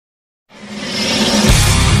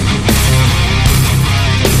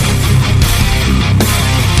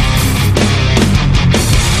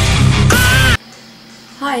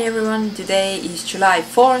everyone, today is July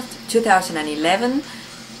 4th, 2011.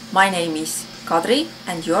 My name is Kadri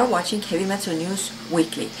and you are watching Heavy Metal News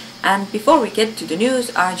Weekly. And before we get to the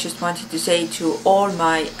news, I just wanted to say to all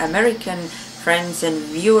my American friends and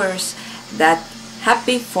viewers that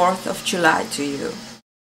happy 4th of July to you.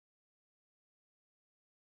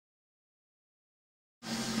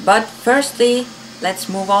 But firstly, let's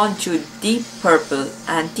move on to Deep Purple.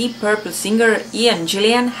 And Deep Purple singer Ian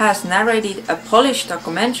Gillan has narrated a Polish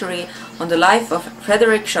documentary on the life of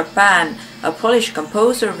Frédéric Chopin, a Polish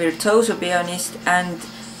composer, virtuoso pianist and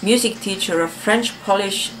music teacher of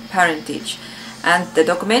French-Polish parentage. And the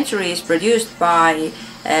documentary is produced by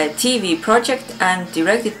a TV project and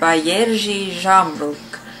directed by Jerzy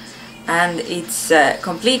Jamruk. And its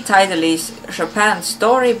complete title is Chopin's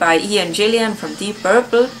Story by Ian Gillan from Deep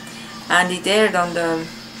Purple, and it aired on the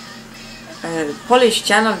Polish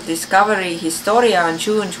channel Discovery Historia on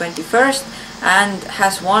June 21st and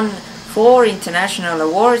has won 4 international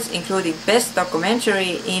awards, including Best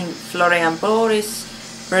Documentary in Florianópolis,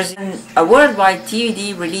 Brazil. A worldwide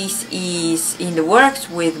DVD release is in the works,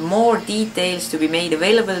 with more details to be made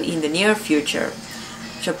available in the near future.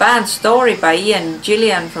 Chopin's Story by Ian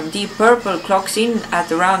Gillan from Deep Purple clocks in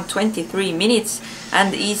at around 23 minutes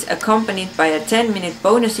and is accompanied by a 10-minute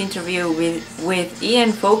bonus interview with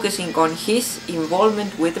Ian focusing on his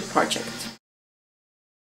involvement with the project.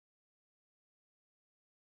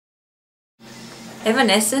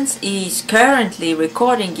 Evanescence is currently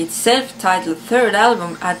recording its self-titled 3rd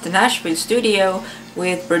album at the Nashville studio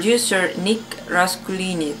with producer Nick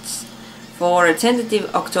Raskulinecz for a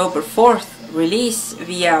tentative October 4th release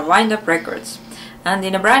via Wind Up Records. And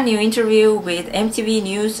in a brand new interview with MTV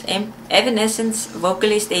News, Evanescence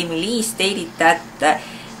vocalist Amy Lee stated that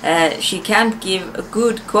she can't give a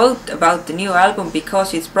good quote about the new album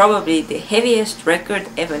because it's probably the heaviest record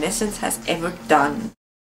Evanescence has ever done.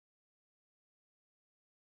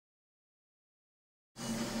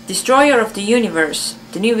 Destroyer of the Universe,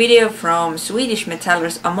 the new video from Swedish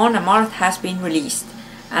metallers Amon Amarth has been released,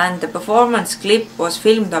 and the performance clip was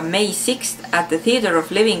filmed on May 6th at the Theatre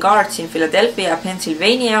of Living Arts in Philadelphia,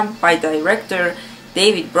 Pennsylvania by director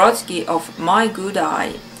David Brodsky of My Good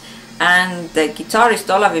Eye. And the guitarist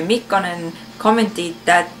Olavi Mikkonen commented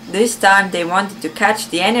that this time they wanted to catch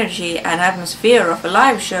the energy and atmosphere of a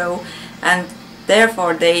live show, and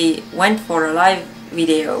therefore they went for a live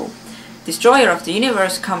video. Destroyer of the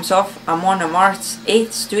Universe comes off Amon Amarth's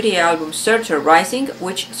 8th studio album Searcher Rising,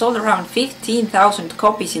 which sold around 15,000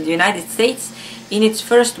 copies in the United States in its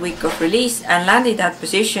first week of release and landed at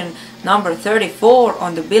position number 34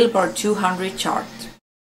 on the Billboard 200 chart.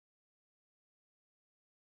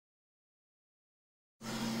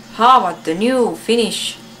 Haavad, the new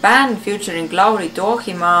Finnish band featuring Lauri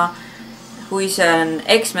Tuohimaa, who is an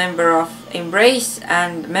ex-member of Embrace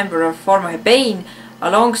and member of For My Pain,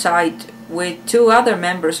 alongside with 2 other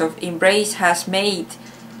members of Embrace, has made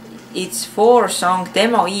its 4-song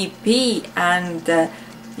demo EP, and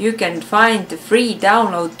you can find the free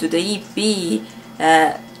download to the EP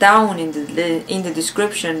down in the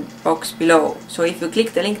description box below. So if you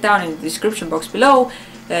click the link down in the description box below,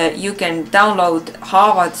 you can download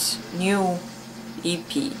Haavad's new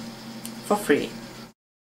EP for free.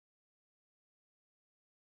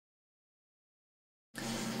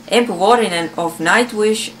 Empu Vuorinen of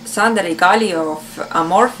Nightwish, Sanderi Kallio of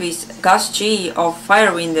Amorphis, Gus G of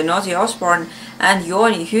Firewind and Ozzy Osbourne, and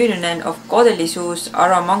Jooni Hyynynän of Kodellisuus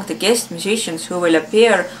are among the guest musicians who will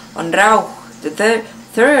appear on Rauh, the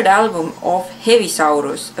 3rd album of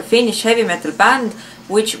Heavisaurus, a Finnish heavy metal band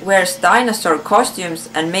which wears dinosaur costumes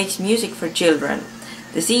and makes music for children.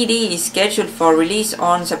 The CD is scheduled for release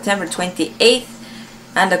on September 28th.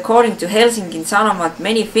 And according to Helsingin Sanomat,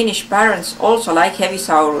 many Finnish parents also like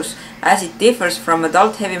Heavisaurus, as it differs from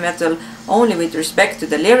adult heavy metal only with respect to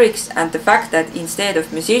the lyrics and the fact that instead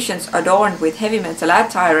of musicians adorned with heavy metal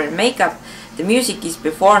attire and makeup, the music is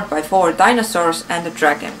performed by 4 dinosaurs and a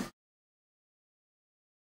dragon.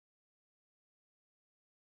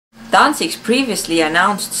 Danzig's previously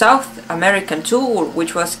announced South American tour,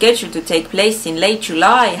 which was scheduled to take place in late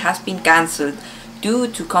July, has been cancelled due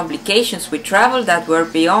to complications with travel that were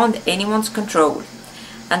beyond anyone's control.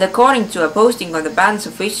 And according to a posting on the band's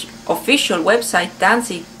official website,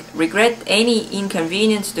 Danzig regret any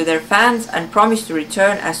inconvenience to their fans and promise to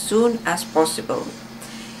return as soon as possible.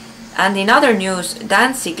 And in other news,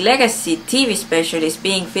 Danzig Legacy TV special is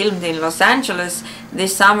being filmed in Los Angeles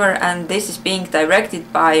this summer, and this is being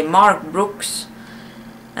directed by Mark Brooks.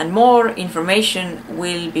 And more information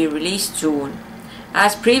will be released soon.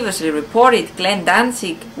 As previously reported, Glenn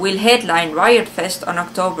Danzig will headline Riot Fest on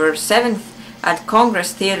October 7th at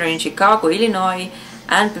Congress Theatre in Chicago, Illinois,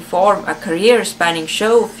 and perform a career-spanning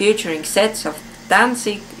show featuring sets of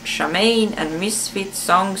Danzig, Charmaine and Misfits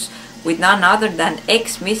songs with none other than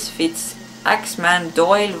ex-Misfits Axman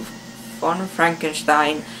Doyle von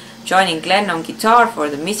Frankenstein, joining Glenn on guitar for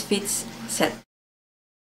the Misfits set.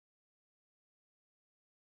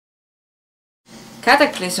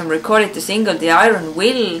 Cataclysm recorded the single The Iron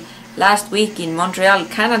Will last week in Montreal,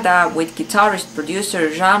 Canada, with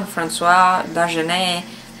guitarist-producer Jean-François Dagenet,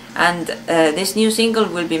 and this new single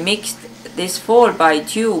will be mixed this fall by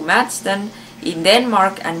Tue Madsen in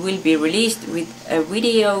Denmark and will be released with a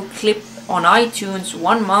video clip on iTunes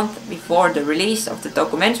 1 month before the release of the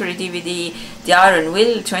documentary DVD The Iron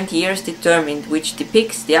Will 20 Years Determined, which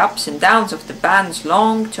depicts the ups and downs of the band's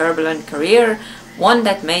long, turbulent career, one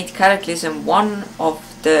that made Cataclysm one of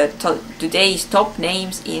today's top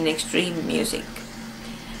names in extreme music.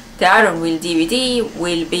 The Iron Will DVD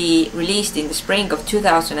will be released in the spring of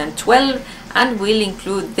 2012 and will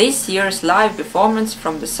include this year's live performance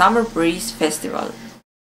from the Summer Breeze Festival.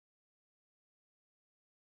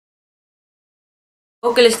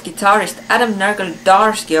 Vocalist-guitarist Adam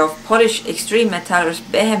Nergal-Darsky of Polish extreme metalers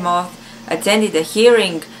Behemoth attended a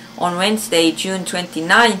hearing on Wednesday, June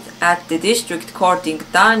 29th at the District Court in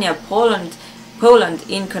Gdynia, Poland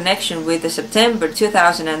in connection with the September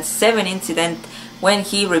 2007 incident when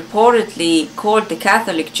he reportedly called the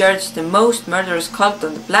Catholic Church the most murderous cult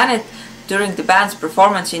on the planet during the band's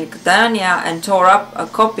performance in Gdynia and tore up a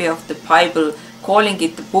copy of the Bible, calling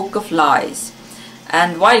it the Book of Lies.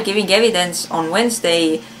 And while giving evidence on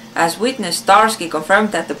Wednesday, as witness, Darsky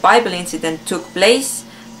confirmed that the Bible incident took place,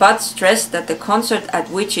 but stressed that the concert at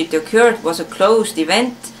which it occurred was a closed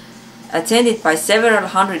event, attended by several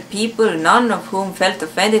hundred people, none of whom felt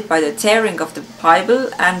offended by the tearing of the Bible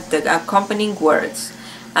and the accompanying words.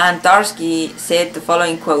 And Darsky said the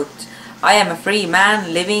following quote, "I am a free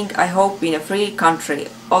man living, I hope, in a free country.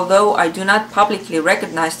 Although I do not publicly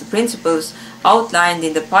recognize the principles outlined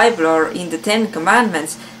in the Bible or in the Ten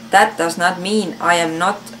Commandments, that does not mean I am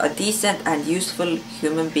not a decent and useful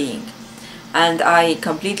human being." And I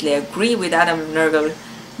completely agree with Adam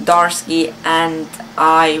Nergal-Darsky, and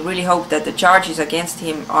I really hope that the charges against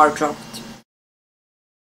him are dropped.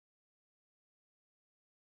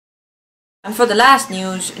 And for the last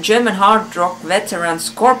news, German hard rock veteran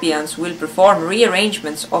Scorpions will perform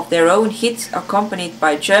rearrangements of their own hits accompanied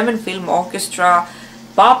by German film orchestra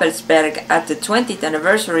Babelsberg at the 20th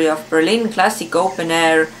anniversary of Berlin Classic Open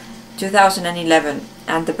Air 2011.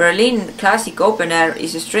 And the Berlin Classic Open Air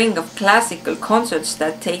is a string of classical concerts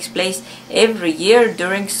that takes place every year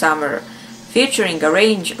during summer. Featuring a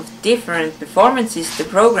range of different performances, the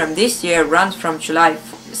program this year runs from July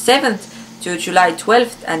 7th to July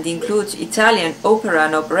 12th and includes Italian opera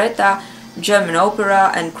and operetta, German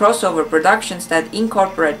opera and crossover productions that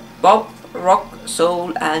incorporate pop, rock,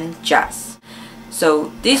 soul and jazz.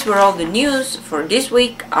 So these were all the news for this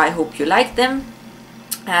week. I hope you liked them.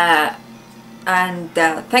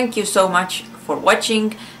 Thank you so much for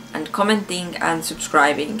watching and commenting and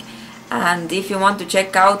subscribing. And if you want to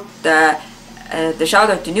check out the shout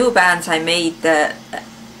out to new bands I made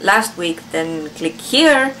last week, then click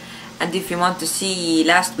here. And if you want to see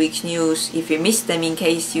last week's news, if you missed them in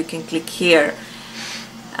case, you can click here.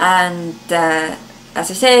 And as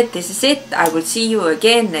I said, this is it. I will see you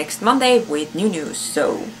again next Monday with new news.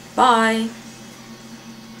 So bye.